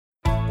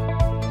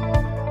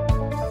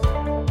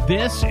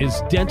This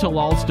is Dental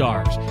All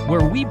Stars, where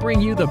we bring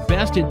you the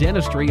best in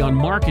dentistry on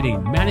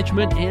marketing,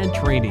 management, and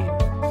training.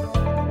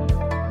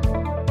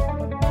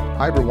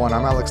 Hi everyone,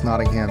 I'm Alex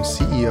Nottingham,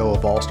 CEO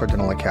of All Star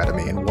Dental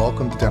Academy, and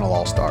welcome to Dental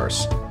All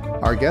Stars.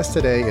 Our guest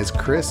today is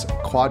Chris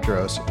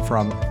Quadros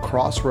from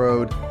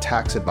Crossroad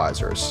Tax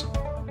Advisors.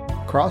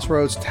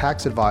 Crossroads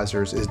Tax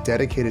Advisors is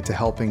dedicated to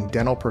helping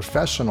dental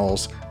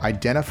professionals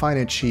identify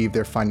and achieve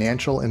their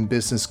financial and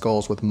business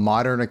goals with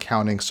modern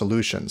accounting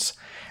solutions.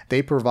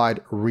 They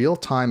provide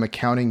real-time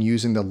accounting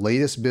using the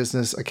latest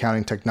business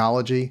accounting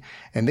technology,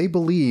 and they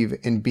believe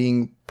in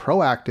being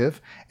proactive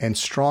and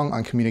strong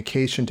on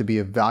communication to be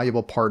a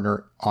valuable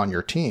partner on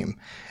your team.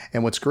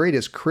 And what's great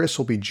is Chris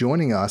will be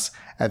joining us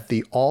at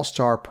the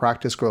All-Star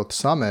Practice Growth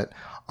Summit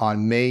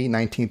on May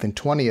 19th and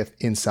 20th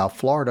in South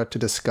Florida to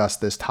discuss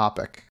this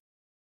topic.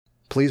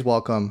 Please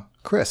welcome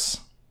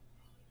Chris.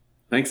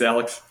 Thanks,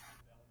 Alex.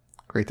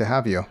 Great to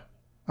have you.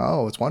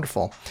 Oh, it's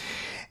wonderful.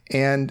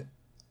 And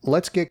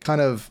let's get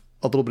kind of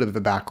a little bit of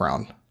a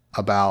background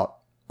about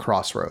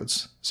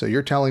Crossroads. So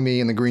you're telling me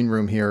in the green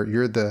room here,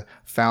 you're the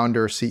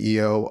founder,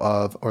 CEO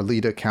of, or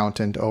lead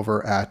accountant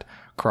over at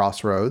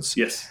Crossroads.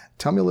 Yes.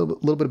 Tell me a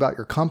little bit about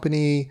your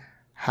company.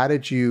 How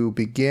did you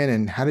begin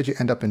and how did you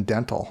end up in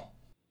dental?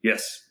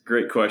 Yes,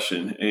 great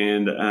question.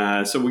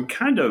 And so we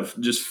kind of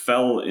just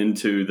fell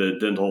into the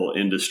dental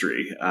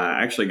industry.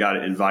 I actually got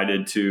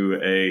invited to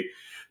a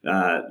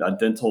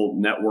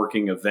dental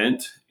networking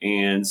event.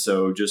 And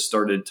so just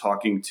started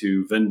talking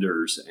to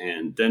vendors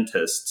and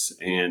dentists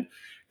and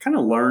kind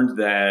of learned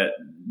that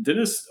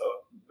dentists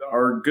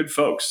are good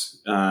folks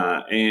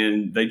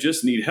and they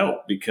just need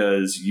help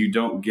because you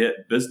don't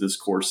get business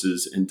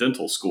courses in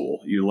dental school.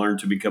 You learn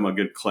to become a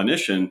good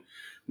clinician,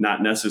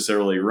 not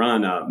necessarily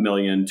run a $1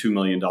 million, $2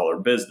 million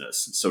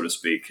business, so to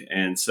speak.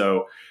 And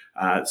so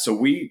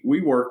we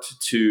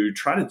worked to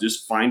try to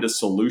just find a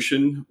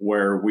solution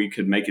where we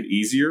could make it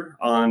easier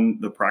on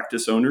the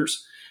practice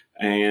owners,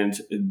 and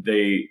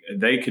they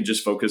could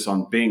just focus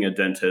on being a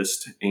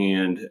dentist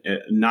and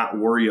not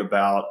worry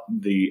about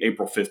the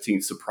April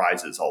 15th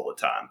surprises all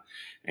the time.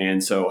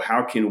 And so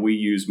how can we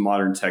use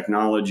modern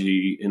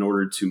technology in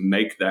order to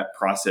make that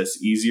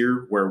process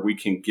easier, where we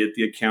can get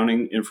the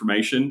accounting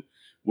information,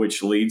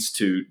 which leads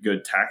to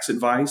good tax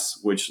advice,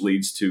 which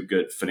leads to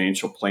good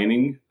financial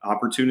planning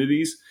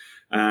opportunities.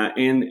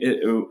 And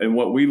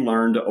what we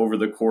learned over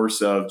the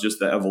course of just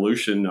the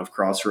evolution of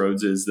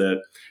Crossroads is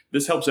that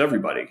this helps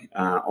everybody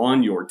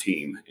on your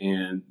team.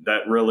 And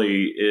that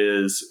really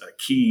is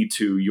key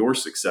to your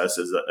success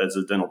as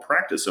a dental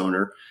practice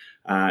owner,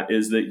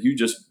 is that you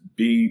just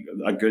be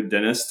a good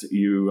dentist.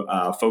 You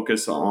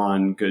focus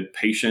on good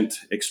patient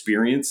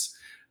experience,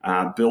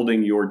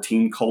 building your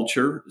team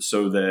culture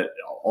so that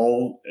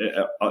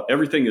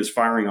everything is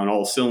firing on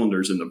all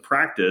cylinders in the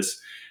practice.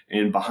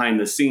 And behind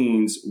the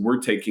scenes, we're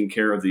taking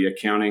care of the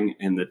accounting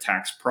and the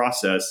tax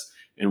process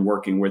and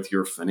working with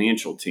your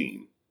financial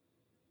team.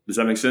 Does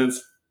that make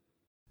sense?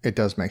 It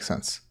does make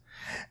sense.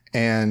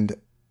 And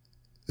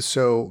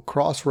so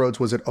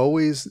Crossroads, was it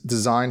always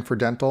designed for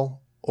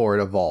dental or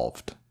it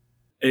evolved?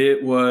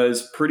 It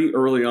was pretty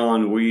early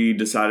on. We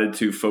decided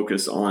to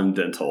focus on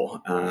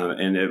dental.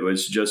 And it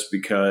was just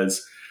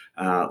because,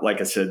 like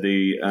I said,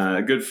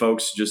 the good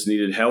folks just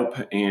needed help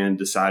and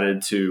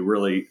decided to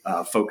really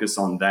focus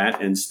on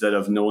that instead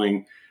of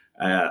knowing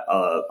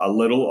a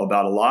little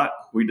about a lot.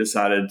 We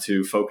decided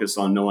to focus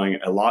on knowing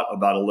a lot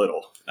about a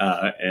little.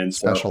 And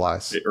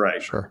specialize.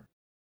 Right. Sure.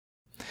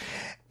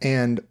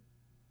 And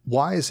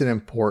why is it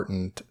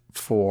important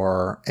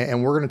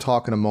and we're going to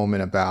talk in a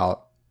moment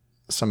about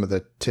some of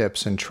the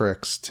tips and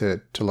tricks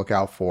to look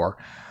out for.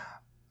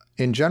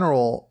 In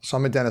general, so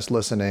I'm a dentist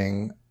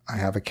listening, I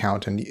have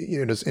accountant.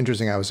 It's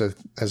interesting.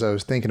 As I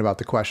was thinking about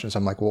the questions,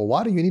 I'm like, well,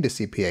 why do you need a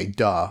CPA?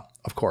 Duh.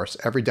 Of course,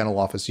 every dental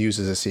office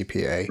uses a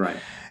CPA. Right.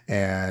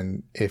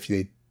 And if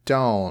they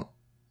don't,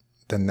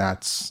 then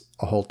that's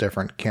a whole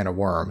different can of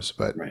worms.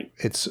 But right.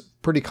 It's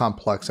pretty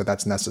complex that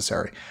that's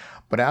necessary.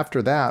 But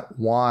after that,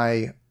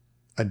 why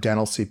a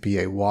dental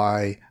CPA?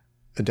 Why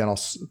a dental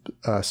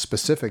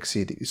specific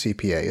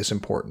CPA is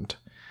important?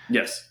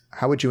 Yes.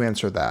 How would you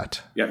answer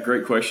that? Yeah,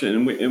 great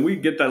question. And we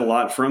get that a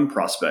lot from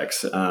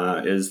prospects,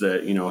 is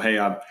that, hey,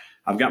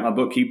 I've got my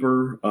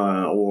bookkeeper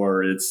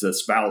or it's a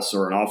spouse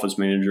or an office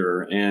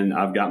manager, and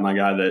I've got my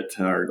guy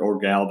or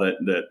gal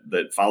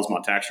that files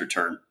my tax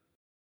return.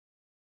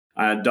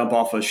 I dump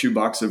off a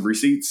shoebox of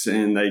receipts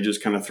and they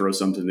just kind of throw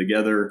something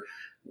together.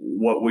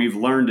 What we've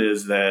learned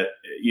is that,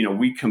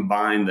 we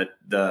combine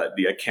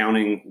the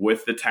accounting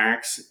with the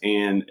tax.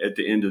 And at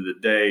the end of the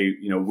day,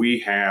 we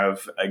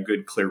have a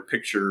good, clear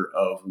picture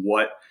of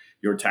what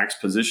your tax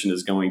position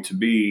is going to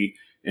be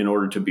in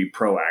order to be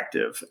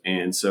proactive.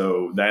 And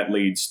so that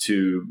leads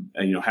to,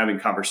 having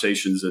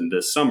conversations in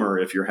this summer,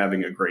 if you're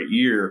having a great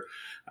year,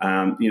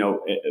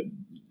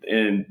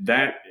 and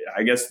that,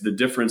 I guess, the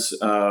difference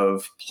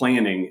of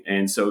planning.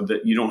 And so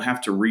that you don't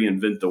have to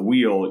reinvent the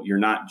wheel. You're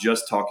not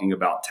just talking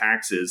about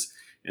taxes,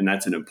 and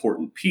that's an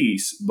important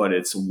piece, but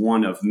it's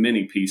one of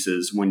many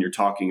pieces when you're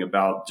talking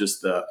about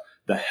just the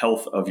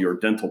health of your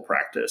dental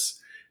practice.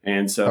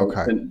 And so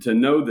to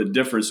know the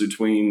difference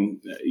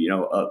between,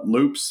 a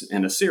loops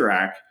and a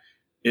CIRAC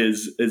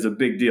is a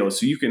big deal.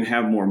 So you can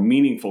have more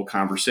meaningful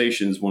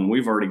conversations when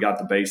we've already got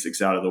the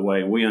basics out of the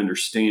way and we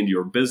understand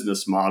your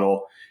business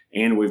model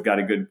and we've got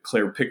a good,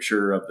 clear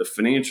picture of the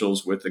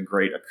financials with the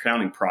great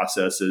accounting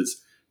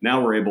processes.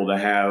 Now we're able to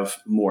have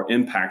more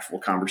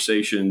impactful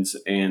conversations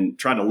and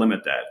try to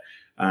limit that.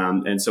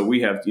 And so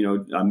we have,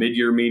 a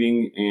mid-year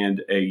meeting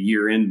and a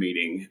year-end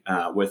meeting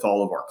with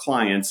all of our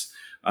clients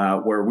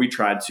where we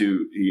try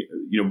to,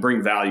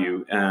 bring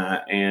value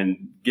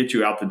and get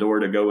you out the door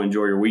to go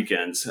enjoy your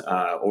weekends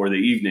or the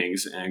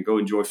evenings and go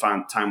enjoy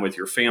time with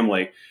your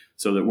family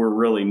so that we're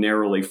really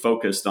narrowly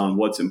focused on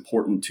what's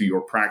important to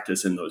your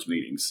practice in those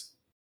meetings.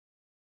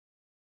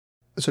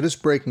 So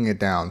just breaking it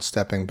down,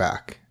 stepping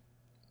back,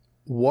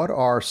 what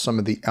are some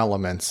of the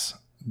elements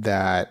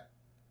that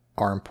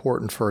are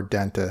important for a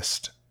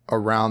dentist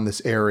around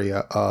this area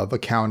of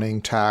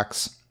accounting,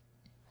 tax?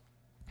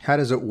 How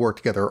does it work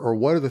together? Or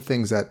what are the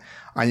things that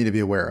I need to be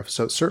aware of?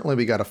 So certainly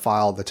we got to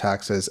file the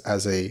taxes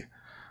as a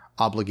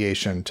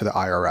obligation to the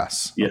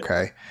IRS. Yeah.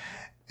 Okay.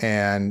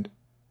 And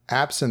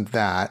absent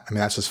that,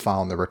 that's just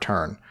filing the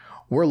return.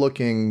 We're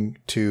looking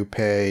to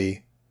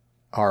pay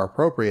our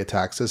appropriate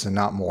taxes and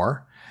not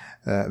more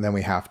than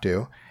we have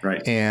to.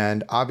 Right.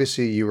 And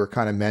obviously you were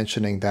kind of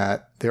mentioning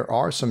that there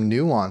are some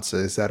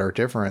nuances that are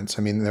different.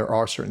 There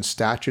are certain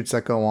statutes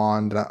that go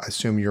on that I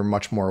assume you're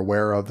much more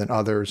aware of than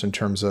others in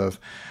terms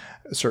of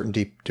certain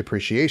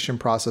depreciation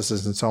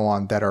processes and so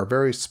on that are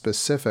very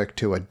specific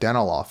to a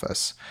dental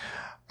office.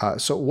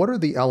 So what are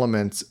the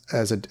elements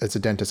as a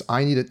dentist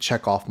I need to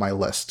check off my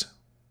list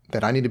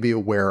that I need to be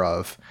aware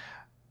of?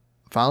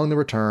 Filing the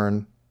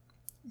return,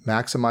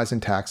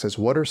 maximizing taxes.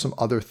 What are some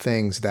other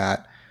things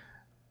that,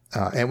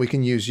 and we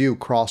can use you,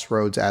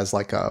 Crossroads, as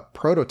like a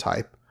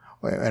prototype,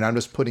 and I'm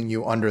just putting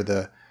you under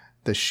the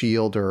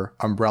shield or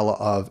umbrella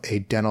of a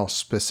dental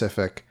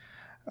specific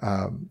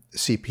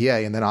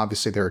CPA. And then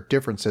obviously there are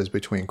differences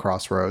between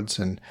Crossroads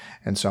and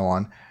so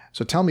on.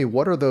 So tell me,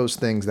 what are those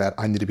things that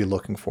I need to be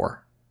looking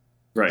for?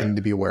 Right. And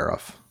to be aware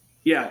of?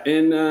 Yeah.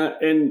 And I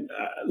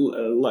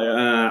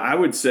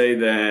would say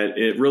that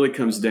it really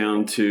comes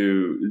down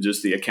to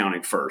just the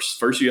accounting first.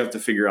 First, you have to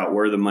figure out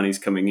where the money's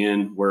coming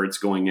in, where it's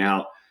going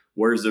out,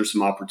 where is there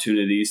some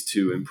opportunities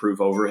to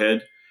improve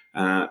overhead.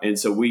 And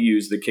so we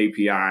use the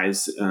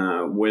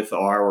KPIs with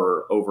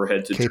our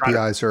overhead to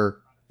KPIs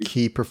are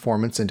key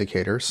performance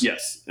indicators.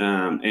 Yes.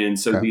 And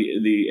so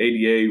the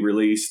ADA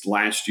released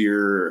last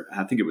year,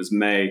 I think it was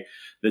May,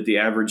 that the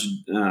average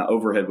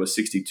overhead was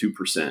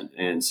 62%.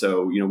 And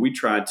so, we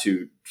tried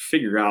to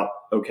figure out,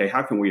 okay,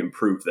 how can we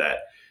improve that?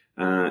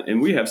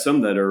 And we have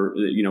some that are,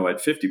 at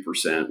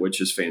 50%,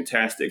 which is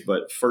fantastic.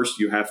 But first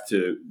you have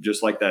to,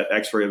 just like that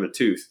x-ray of a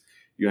tooth,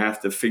 you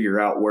have to figure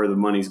out where the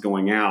money's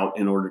going out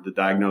in order to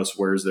diagnose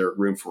where is there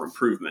room for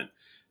improvement.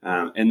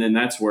 And then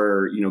that's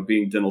where,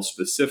 being dental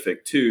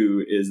specific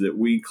too, is that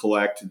we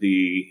collect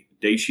the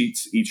day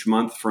sheets each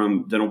month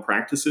from dental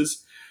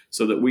practices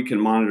so that we can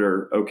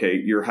monitor, okay,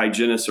 your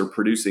hygienists are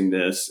producing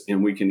this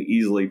and we can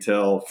easily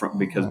tell from,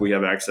 because we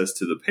have access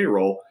to the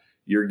payroll,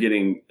 you're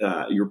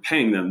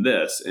paying them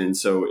this. And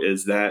so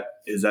is that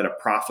a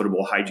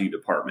profitable hygiene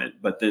department?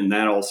 But then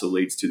that also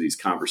leads to these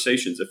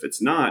conversations. If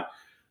it's not,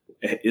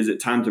 is it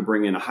time to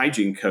bring in a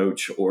hygiene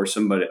coach or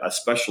somebody, a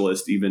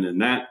specialist, even in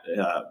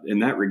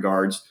that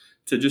regards,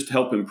 to just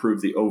help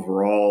improve the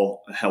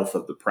overall health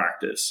of the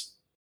practice?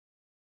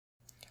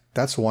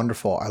 That's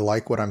wonderful. I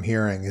like what I'm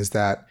hearing is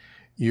that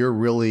you're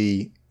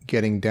really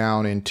getting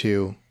down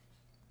into,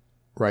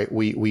 right?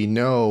 We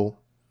know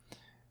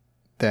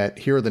that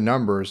here are the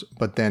numbers,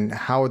 but then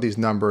how are these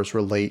numbers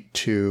relate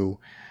to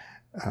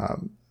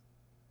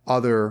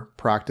other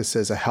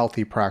practices, a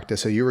healthy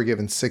practice? So you were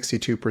given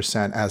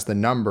 62% as the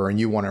number and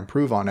you want to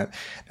improve on it.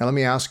 Now, let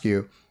me ask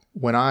you,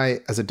 when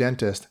as a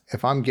dentist,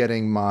 if I'm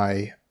getting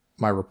my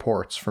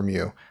reports from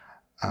you,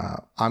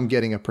 I'm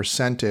getting a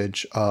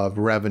percentage of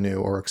revenue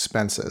or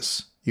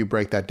expenses. You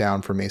break that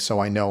down for me so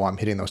I know I'm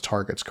hitting those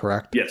targets,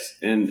 correct? Yes.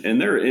 And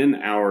they're in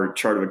our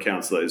chart of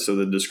accounts. So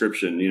the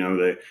description,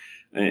 the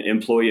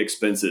employee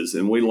expenses,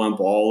 and we lump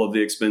all of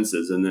the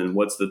expenses. And then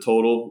what's the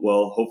total?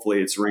 Well,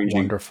 hopefully it's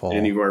ranging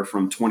anywhere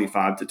from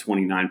 25 to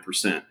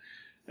 29%.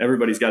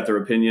 Everybody's got their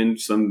opinion.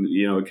 Some,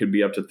 it could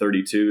be up to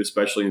 32,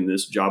 especially in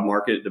this job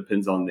market. It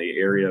depends on the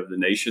area of the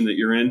nation that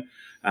you're in.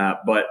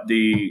 But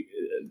the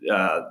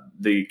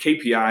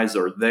KPIs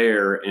are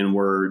there, and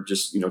we're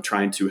just,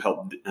 trying to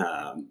help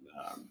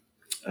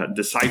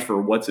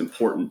decipher what's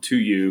important to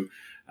you.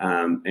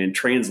 And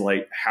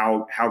translate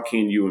how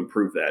can you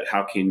improve that?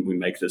 How can we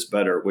make this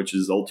better? Which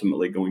is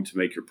ultimately going to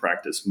make your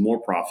practice more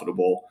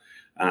profitable,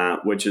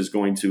 which is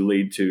going to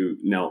lead to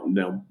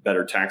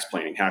better tax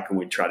planning. How can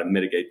we try to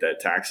mitigate that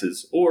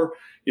taxes? Or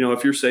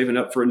if you're saving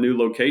up for a new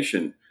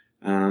location,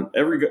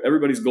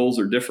 everybody's goals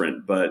are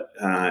different. But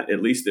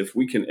at least if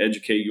we can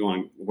educate you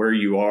on where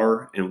you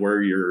are and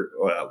where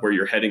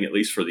you're heading, at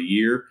least for the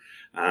year,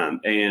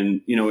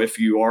 and if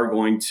you are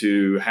going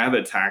to have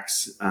a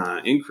tax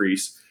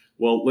increase,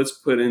 well, let's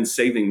put in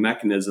saving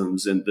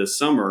mechanisms in this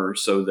summer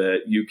so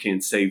that you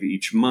can save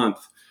each month.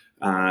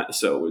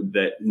 So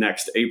that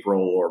next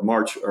April or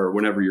March or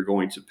whenever you're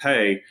going to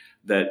pay,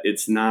 that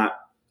it's not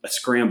a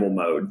scramble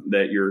mode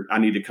that I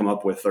need to come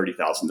up with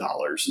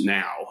 $30,000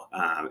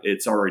 now.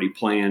 It's already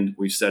planned.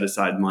 We've set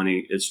aside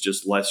money. It's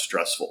just less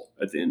stressful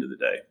at the end of the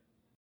day.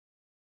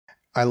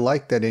 I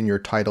like that in your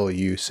title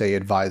you say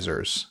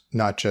advisors,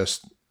 not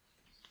just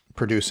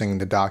producing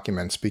the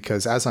documents,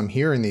 because as I'm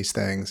hearing these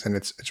things, and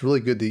it's really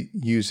good to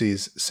use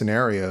these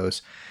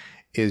scenarios,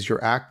 is you're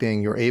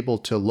able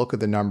to look at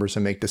the numbers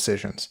and make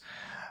decisions.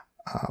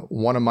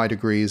 One of my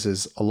degrees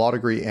is a law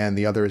degree and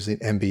the other is an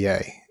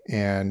MBA.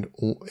 And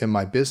in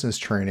my business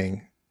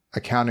training, I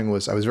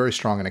was very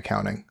strong in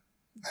accounting.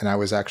 And I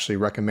was actually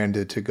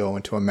recommended to go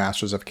into a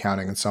master's of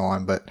accounting and so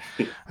on, but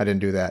I didn't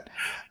do that.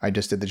 I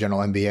just did the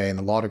general MBA and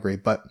the law degree.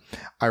 But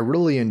I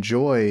really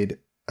enjoyed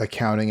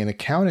accounting, and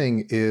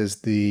accounting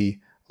is the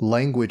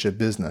language of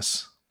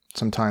business.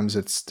 Sometimes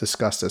it's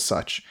discussed as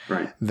such,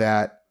 right?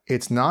 That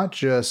it's not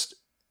just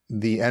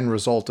the end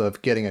result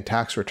of getting a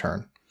tax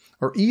return,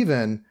 or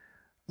even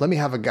let me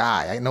have a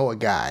guy. I know a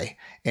guy,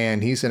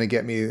 and he's going to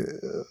get me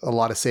a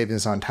lot of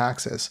savings on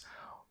taxes.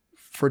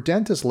 For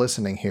dentists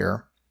listening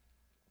here,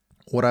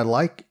 what I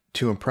like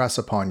to impress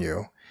upon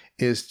you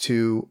is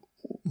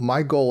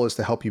my goal is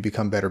to help you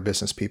become better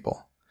business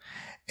people.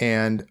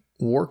 And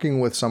working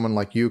with someone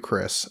like you,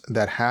 Chris,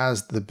 that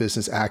has the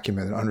business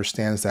acumen and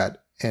understands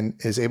that and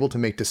is able to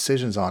make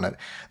decisions on it,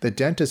 the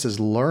dentist is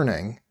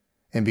learning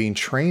and being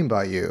trained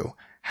by you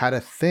how to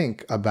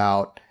think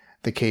about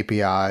the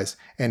KPIs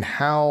and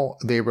how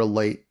they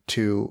relate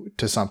to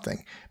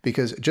something.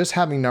 Because just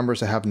having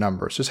numbers that have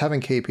numbers, just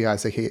having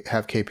KPIs that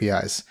have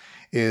KPIs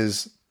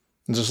is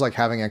just like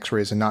having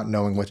x-rays and not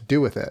knowing what to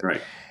do with it.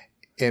 Right.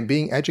 And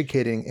being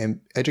educated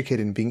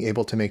and being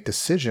able to make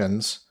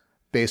decisions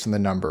based on the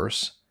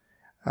numbers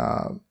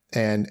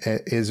and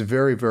is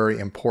very, very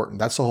important.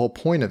 That's the whole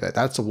point of it.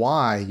 That's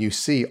why you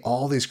see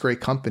all these great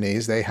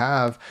companies, they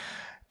have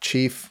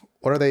chief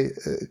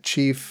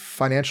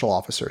financial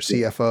officers,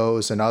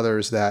 CFOs and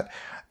others that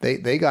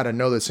they got to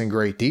know this in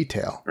great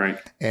detail. Right.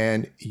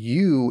 And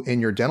you in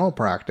your dental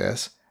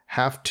practice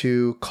have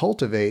to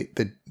cultivate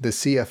the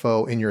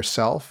CFO in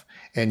yourself,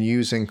 and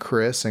using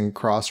Chris and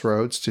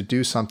Crossroads to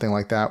do something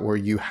like that where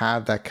you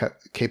have that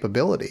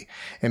capability.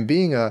 And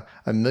being a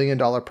 $1 million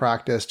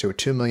practice to a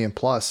 2 million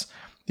plus,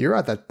 you're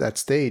at that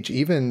stage,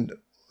 even,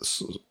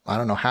 I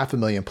don't know,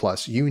 $500,000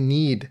 plus. You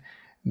need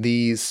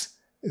these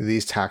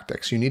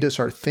tactics. You need to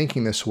start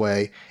thinking this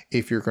way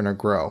if you're going to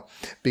grow.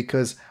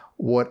 Because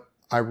what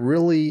I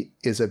really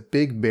is a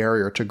big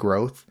barrier to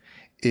growth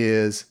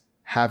is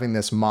having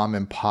this mom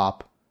and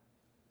pop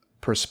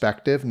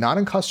perspective, not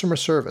in customer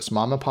service.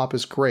 Mom and pop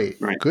is great,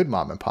 right. Good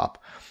mom and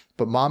pop,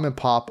 but mom and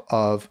pop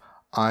of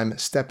I'm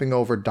stepping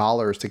over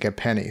dollars to get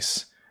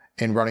pennies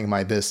in running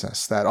my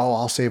business. That,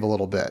 I'll save a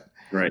little bit.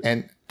 Right.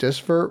 And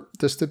just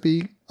to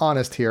be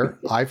honest here,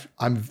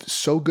 I'm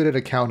so good at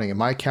accounting, and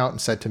my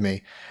accountant said to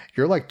me,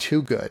 "You're like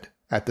too good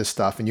at this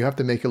stuff, and you have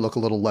to make it look a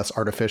little less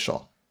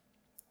artificial."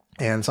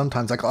 And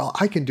sometimes like,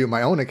 I can do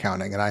my own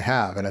accounting, and I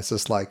have, and it's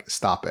just like,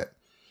 stop it.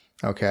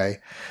 Okay.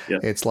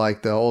 Yep. It's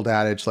like the old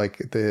adage, like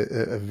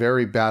a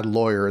very bad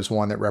lawyer is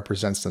one that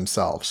represents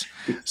themselves.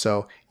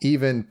 So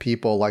even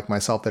people like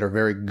myself that are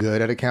very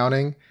good at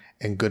accounting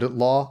and good at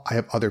law, I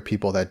have other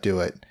people that do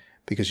it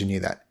because you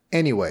need that.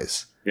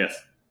 Anyways. Yes.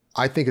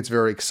 I think it's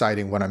very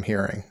exciting what I'm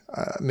hearing.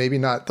 Maybe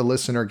not the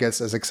listener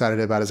gets as excited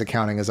about his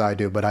accounting as I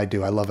do, but I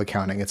do. I love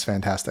accounting. It's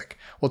fantastic.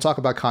 We'll talk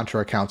about contra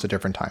accounts a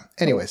different time.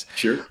 Anyways,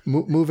 sure.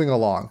 Moving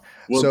along.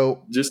 Well,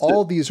 so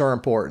all these are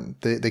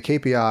important. The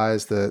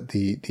KPIs,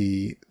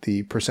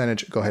 the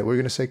percentage. Go ahead. What were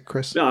you going to say,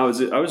 Chris? No, I was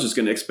just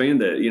going to expand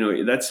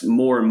that. That's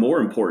more and more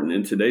important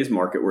in today's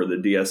market where the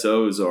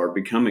DSOs are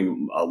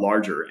becoming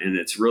larger, and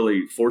it's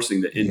really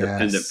forcing the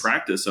independent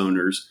practice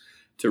owners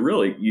to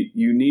really,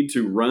 you need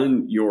to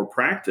run your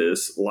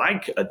practice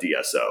like a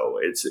DSO.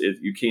 It's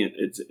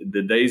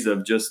the days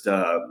of just,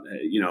 there's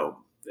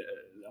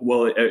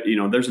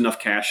enough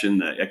cash in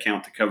the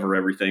account to cover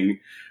everything.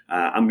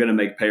 I'm going to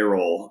make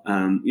payroll.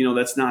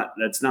 That's not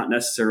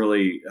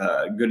necessarily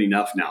good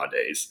enough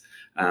nowadays.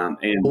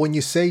 And when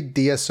you say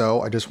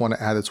DSO, I just want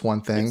to add this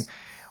one thing. Yes.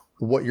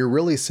 What you're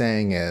really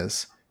saying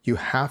is you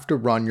have to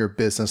run your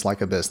business like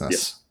a business.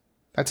 Yes.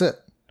 That's it.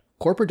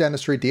 Corporate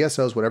dentistry,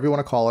 DSOs, whatever you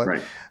want to call it,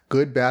 right.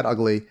 Good, bad,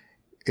 ugly.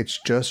 It's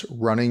just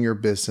running your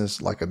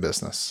business like a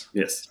business.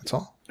 Yes. That's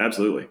all.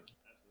 Absolutely.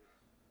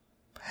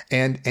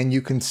 And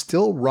you can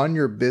still run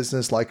your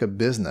business like a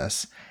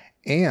business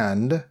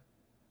and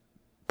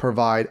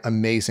provide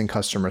amazing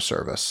customer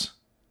service.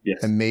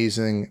 Yes.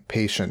 Amazing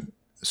patient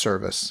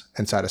service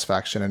and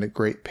satisfaction and a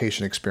great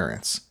patient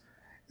experience.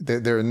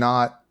 They're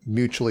not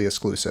mutually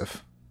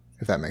exclusive,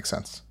 if that makes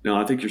sense. No,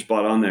 I think you're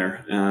spot on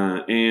there.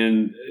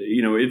 And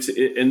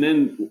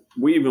then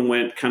we even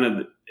went kind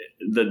of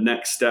the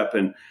next step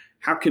in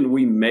how can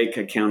we make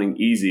accounting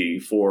easy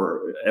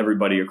for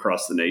everybody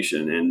across the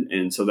nation?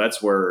 And so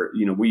that's where,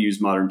 we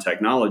use modern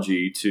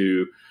technology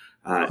to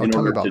in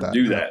order to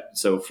do that.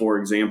 So, for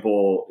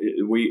example,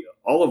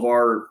 all of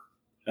our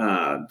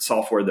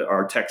software, that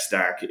our tech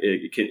stack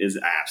is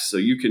apps. So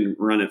you can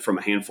run it from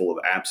a handful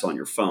of apps on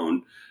your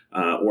phone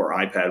or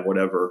iPad,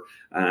 whatever.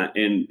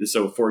 And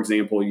so, for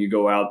example, you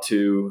go out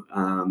to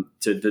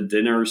the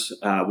dinners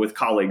with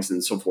colleagues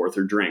and so forth,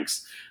 or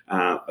drinks.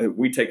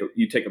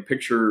 You take a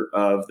picture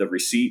of the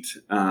receipt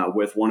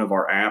with one of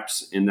our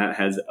apps, and that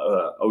has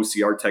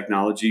OCR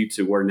technology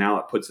to where now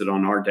it puts it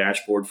on our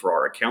dashboard for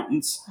our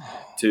accountants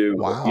to,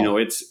 wow.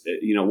 It's,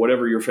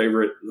 whatever your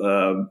favorite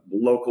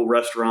local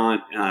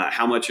restaurant,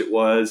 how much it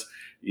was,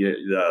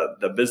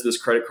 the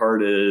business credit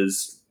card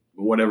is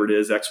whatever it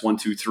is,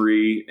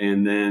 X123.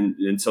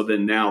 And so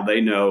then now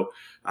they know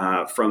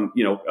from,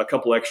 a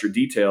couple extra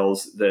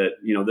details that,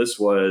 this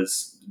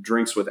was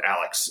drinks with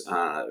Alex,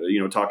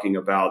 talking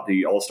about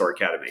the All-Star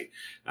Academy.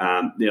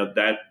 Now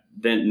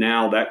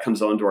that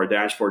comes onto our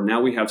dashboard.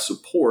 Now we have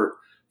support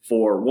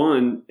for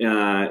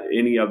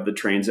any of the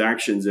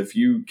transactions. If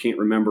you can't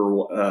remember,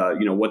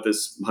 what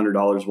this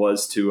 $100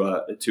 was to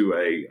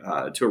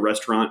a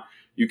restaurant,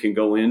 you can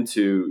go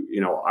into,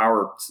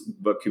 our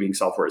bookkeeping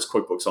software is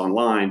QuickBooks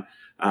Online,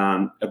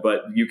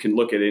 but you can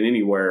look at it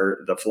anywhere.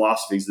 The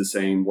philosophy is the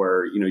same,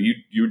 where,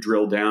 you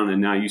drill down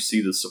and now you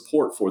see the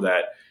support for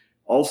that.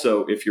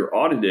 Also, if you're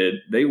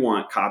audited, they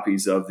want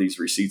copies of these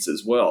receipts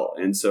as well.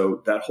 And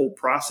so that whole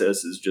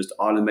process is just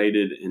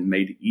automated and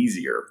made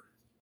easier.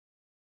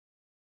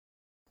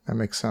 That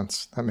makes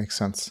sense.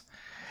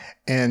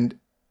 And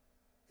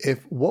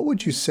what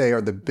would you say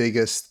are the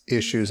biggest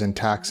issues in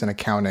tax and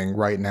accounting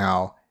right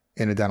now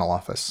in a dental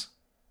office?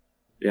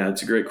 Yeah,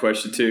 it's a great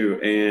question too.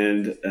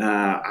 And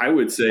I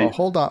would say...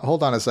 hold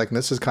on a second.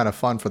 This is kind of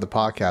fun for the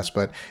podcast,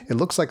 but it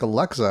looks like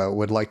Alexa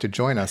would like to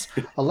join us.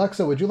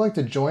 Alexa, would you like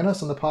to join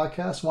us on the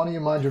podcast? Why don't you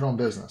mind your own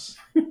business?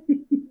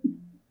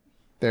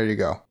 There you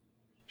go.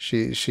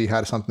 She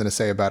had something to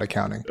say about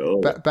accounting.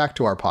 Back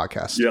to our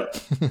podcast. Yeah.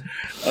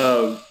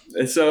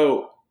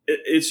 So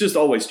it's just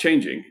always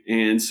changing.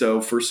 And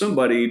so for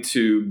somebody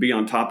to be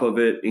on top of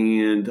it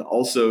and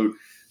also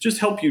just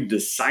help you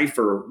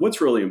decipher what's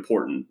really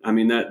important. I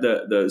mean, that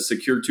the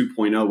Secure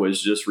 2.0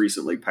 was just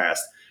recently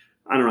passed.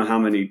 I don't know how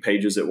many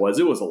pages it was.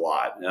 It was a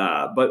lot.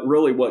 But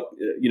really what,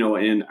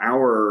 in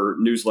our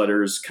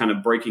newsletters, kind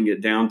of breaking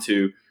it down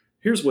to,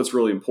 here's what's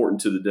really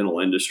important to the dental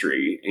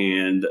industry.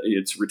 And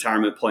it's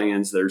retirement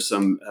plans. There's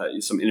some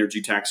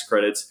energy tax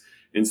credits.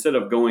 Instead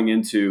of going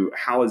into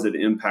how is it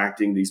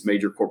impacting these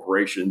major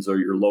corporations or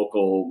your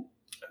local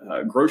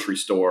grocery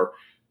store,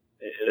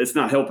 it's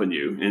not helping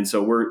you. And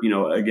so we're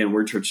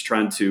just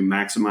trying to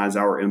maximize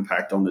our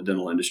impact on the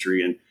dental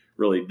industry and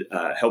really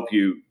help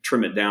you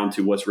trim it down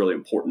to what's really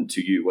important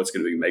to you, what's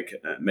going to be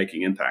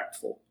making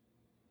impactful.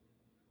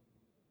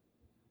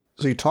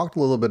 So you talked a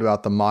little bit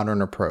about the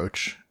modern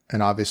approach,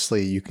 and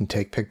obviously you can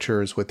take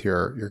pictures with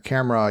your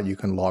camera, you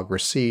can log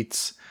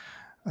receipts.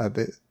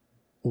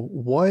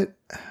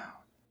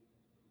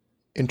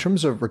 In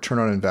terms of return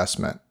on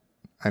investment,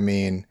 I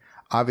mean,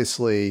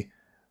 obviously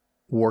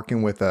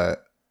working with a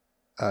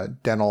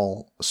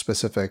dental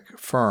specific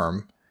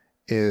firm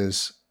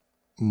is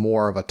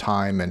more of a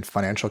time and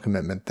financial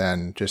commitment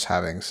than just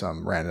having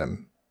some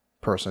random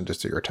person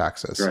just do your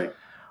taxes. Right.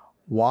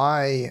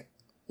 Why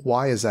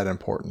is that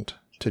important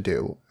to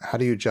do? How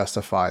do you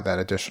justify that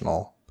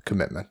additional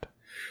commitment?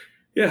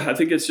 Yeah, I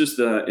think it's just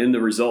in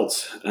the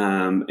results.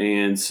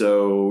 And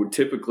so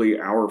typically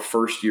our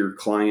first year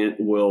client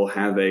will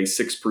have a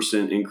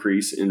 6%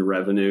 increase in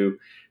revenue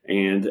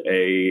and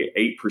a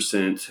 8 to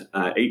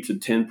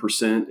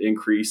 10%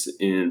 increase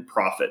in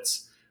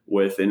profits,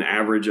 with an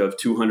average of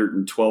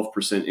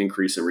 212%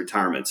 increase in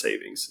retirement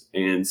savings.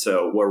 And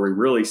so where we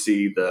really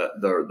see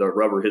the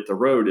rubber hit the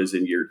road is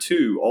in year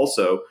two,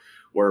 also,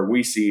 where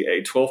we see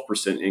a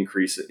 12%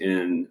 increase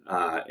in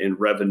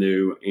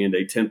revenue and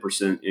a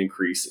 10%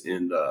 increase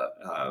in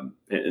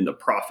the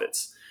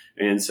profits.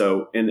 And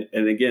so, and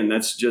again,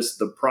 that's just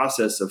the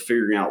process of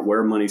figuring out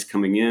where money's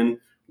coming in,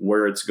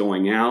 where it's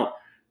going out,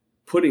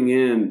 putting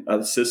in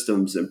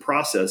systems and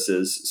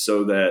processes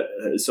so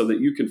that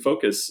you can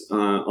focus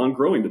on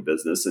growing the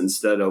business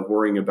instead of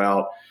worrying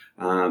about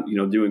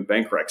doing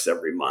bank recs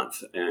every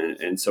month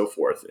and so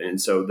forth.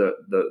 And so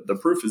the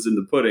proof is in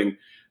the pudding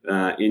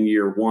in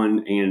year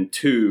 1 and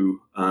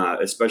 2,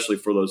 especially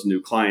for those new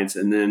clients.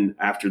 And then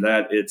after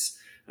that, it's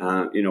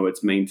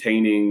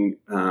maintaining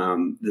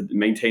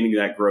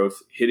that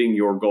growth, hitting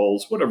your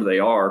goals, whatever they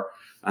are.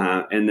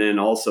 And then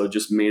also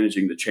just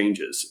managing the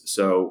changes.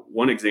 So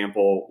one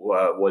example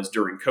was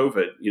during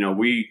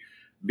COVID.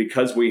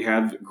 Because we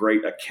have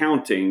great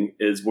accounting,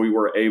 is we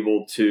were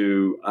able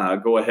to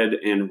go ahead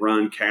and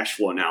run cash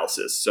flow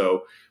analysis.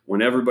 So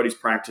when everybody's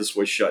practice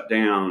was shut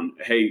down,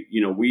 hey,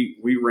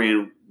 we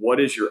ran what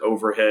is your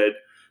overhead.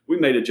 We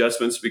made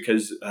adjustments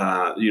because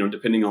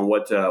depending on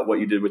what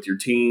you did with your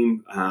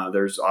team,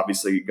 there's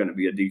obviously going to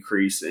be a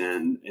decrease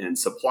in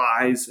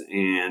supplies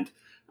and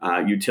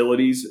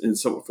utilities. And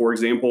so, for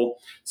example,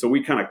 so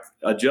we kind of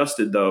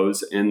adjusted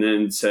those and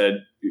then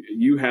said,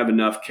 you have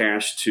enough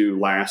cash to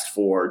last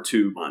for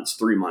 2 months,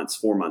 3 months,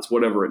 4 months,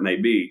 whatever it may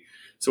be.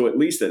 So at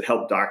least it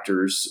helped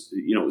doctors,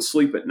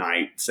 sleep at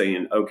night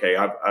saying, okay,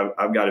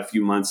 I've got a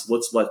few months.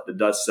 Let's let the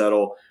dust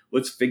settle.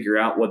 Let's figure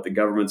out what the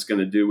government's going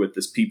to do with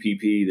this PPP,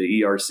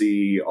 the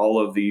ERC,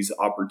 all of these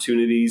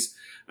opportunities,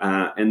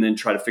 and then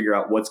try to figure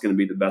out what's going to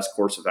be the best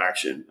course of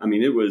action. I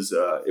mean, it was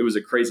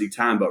a crazy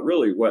time, but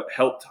really what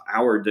helped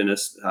our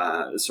dentists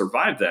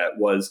survive that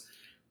was,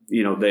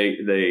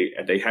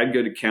 they had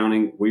good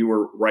accounting. We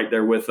were right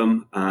there with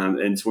them,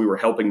 and so we were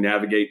helping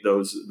navigate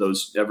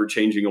those ever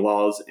changing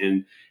laws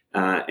and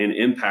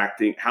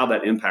impacting how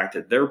that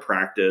impacted their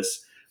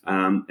practice,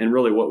 and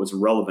really what was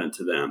relevant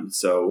to them.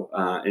 So,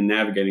 in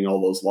navigating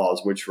all those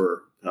laws, which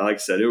were, like I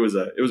said, it was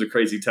a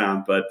crazy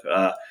time, but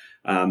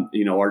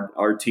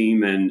our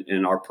team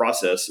and our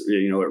process,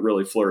 it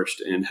really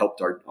flourished and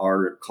helped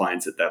our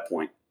clients at that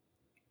point.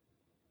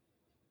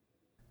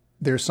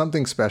 There's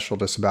something special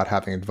just about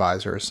having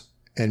advisors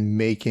and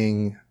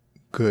making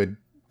good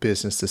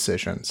business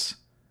decisions.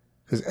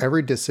 Because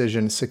every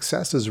decision,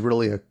 success is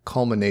really a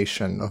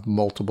culmination of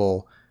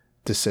multiple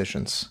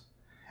decisions.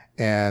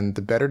 And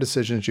the better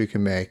decisions you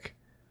can make,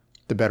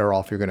 the better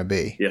off you're going to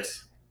be.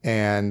 Yes.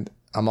 And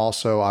I'm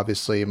also,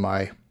 obviously,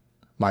 my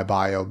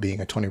bio being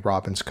a Tony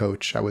Robbins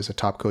coach. I was a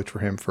top coach for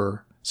him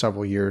for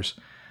several years.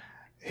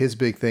 His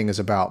big thing is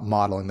about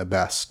modeling the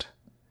best.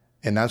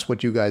 And that's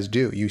what you guys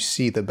do. You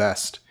see the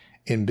best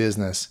in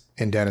business,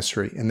 in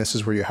dentistry, and this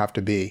is where you have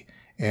to be.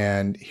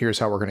 And here's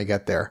how we're going to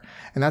get there.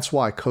 And that's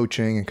why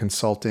coaching and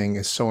consulting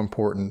is so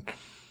important.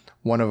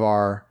 One of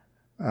our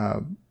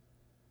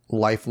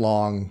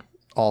lifelong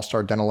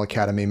All-Star Dental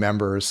Academy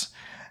members,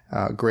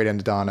 great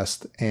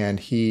endodontist, and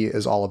he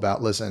is all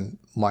about, listen,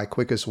 my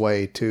quickest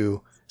way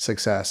to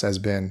success has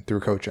been through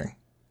coaching,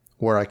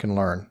 where I can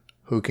learn,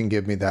 who can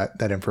give me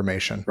that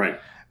information. Right.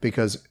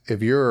 Because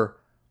if you're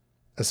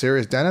a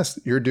serious dentist,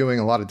 you're doing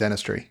a lot of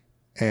dentistry,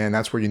 and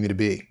that's where you need to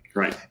be.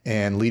 Right.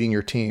 And leading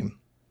your team.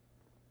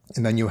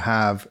 And then you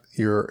have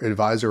your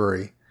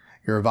advisory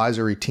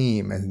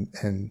team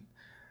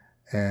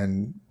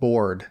and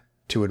board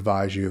to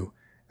advise you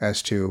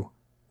as to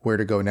where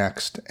to go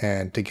next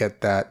and to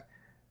get that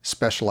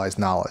specialized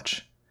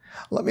knowledge.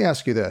 Let me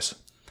ask you this.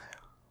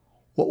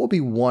 What will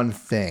be one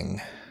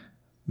thing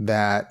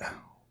that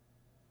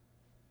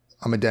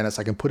I'm a dentist,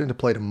 I can put into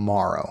play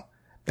tomorrow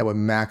that would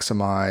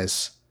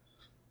maximize,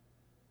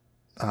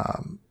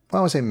 I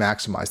would say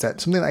maximize that,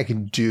 something that I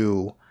can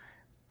do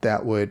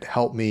that would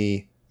help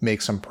me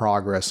make some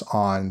progress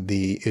on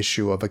the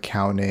issue of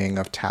accounting,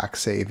 of tax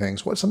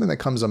savings? What's something that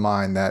comes to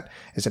mind that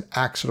is an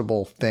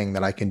actionable thing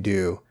that I can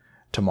do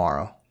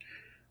tomorrow?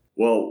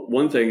 Well,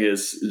 one thing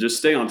is just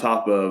stay on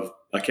top of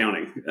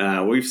accounting.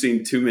 We've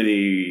seen too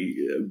many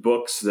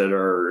books that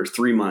are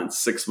 3 months,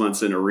 6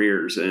 months in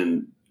arrears,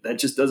 and that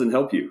just doesn't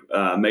help you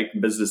make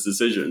business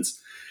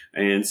decisions.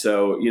 And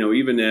so,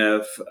 even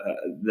if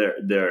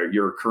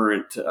your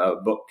current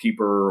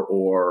bookkeeper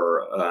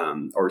or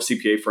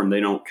CPA firm,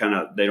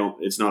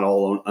 it's not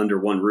all under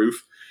one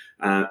roof.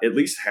 At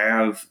least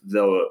have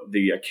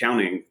the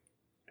accounting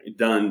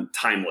done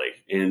timely.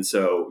 And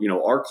so,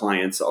 our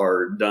clients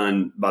are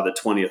done by the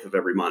 20th of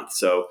every month.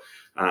 So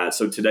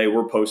today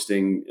we're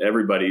posting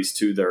everybody's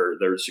to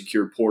their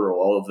secure portal,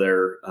 all of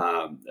their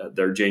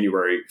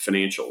January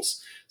financials,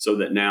 so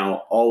that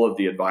now all of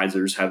the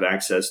advisors have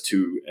access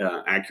to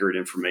accurate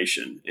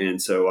information.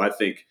 And so I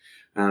think,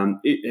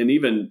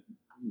 even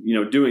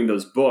doing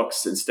those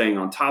books and staying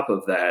on top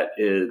of that,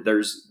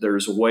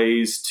 there's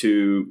ways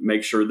to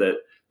make sure that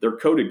they're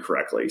coded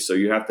correctly. So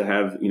you have to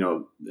have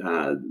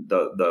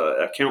the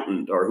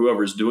accountant or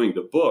whoever's doing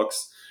the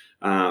books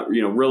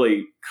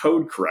really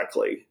code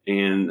correctly.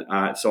 And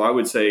so I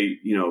would say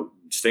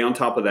stay on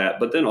top of that,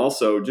 but then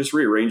also just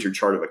rearrange your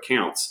chart of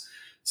accounts.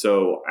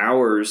 So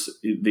ours,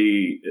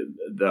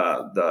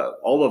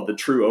 all of the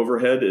true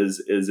overhead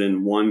is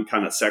in one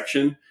kind of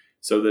section,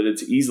 so that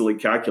it's easily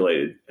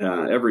calculated.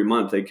 Every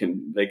month they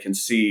can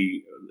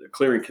see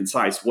clear and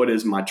concise, what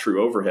is my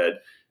true overhead.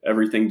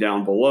 Everything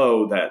down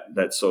below that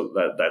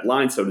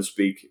line, so to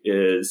speak,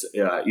 is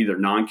either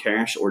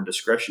non-cash or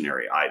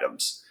discretionary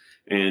items.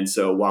 And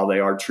so while they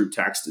are true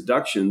tax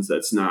deductions,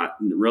 that's not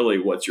really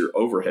what your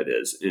overhead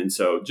is. And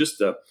so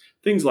just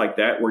things like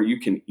that, where you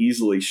can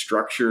easily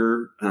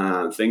structure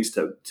things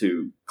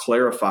to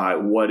clarify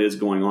what is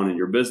going on in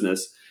your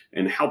business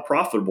and how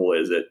profitable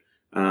is it,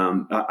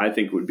 I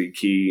think would be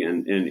key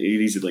and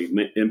easily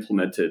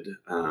implemented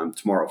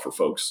tomorrow for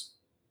folks.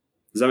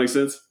 Does that make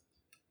sense?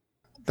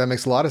 That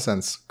makes a lot of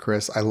sense,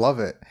 Chris. I love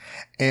it.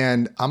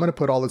 And I'm going to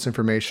put all this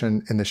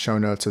information in the show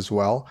notes as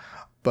well.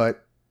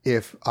 But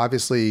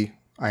obviously,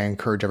 I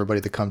encourage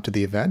everybody to come to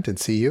the event and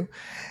see you.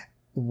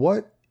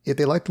 If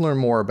they'd like to learn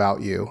more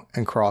about you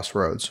and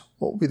Crossroads,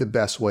 what would be the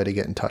best way to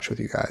get in touch with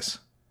you guys?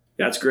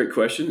 Yeah, that's a great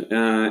question.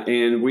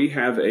 And we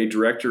have a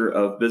director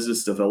of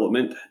business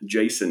development,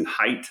 Jason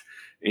Height.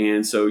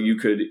 And so you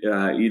could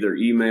either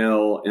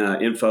email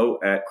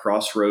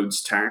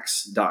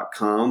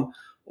info@crossroadstax.com,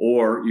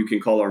 or you can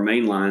call our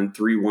main line,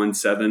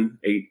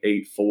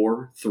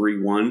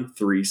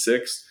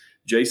 317-884-3136.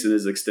 Jason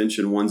is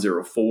extension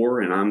 104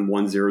 and I'm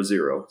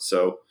 100.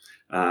 So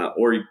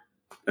or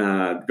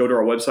go to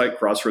our website,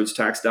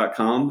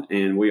 crossroadstax.com,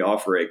 and we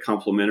offer a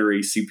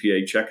complimentary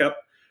CPA checkup,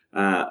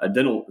 a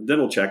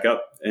dental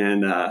checkup,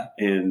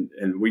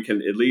 and we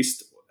can at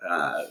least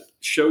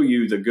show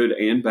you the good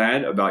and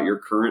bad about your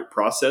current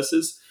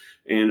processes.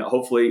 And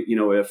hopefully,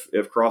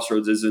 if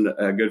Crossroads isn't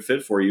a good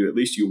fit for you, at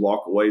least you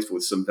walk away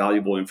with some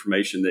valuable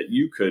information that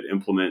you could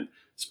implement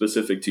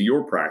specific to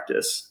your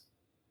practice.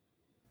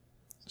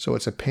 So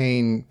it's a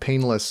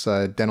painless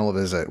dental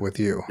visit with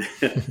you.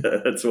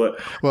 That's what.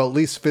 Well, at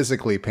least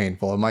physically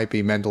painful. It might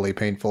be mentally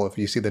painful if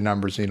you see the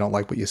numbers and you don't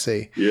like what you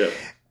see. Yeah.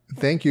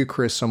 Thank you,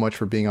 Chris, so much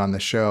for being on the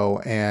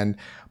show. And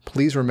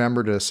please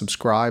remember to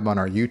subscribe on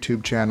our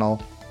YouTube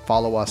channel,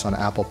 follow us on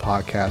Apple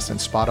Podcasts and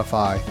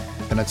Spotify.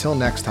 And until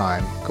next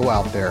time, go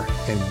out there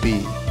and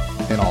be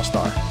an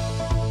all-star.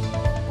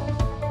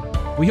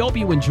 We hope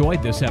you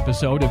enjoyed this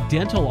episode of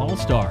Dental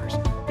All-Stars.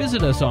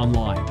 Visit us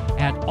online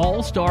at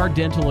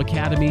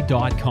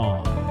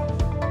allstardentalacademy.com.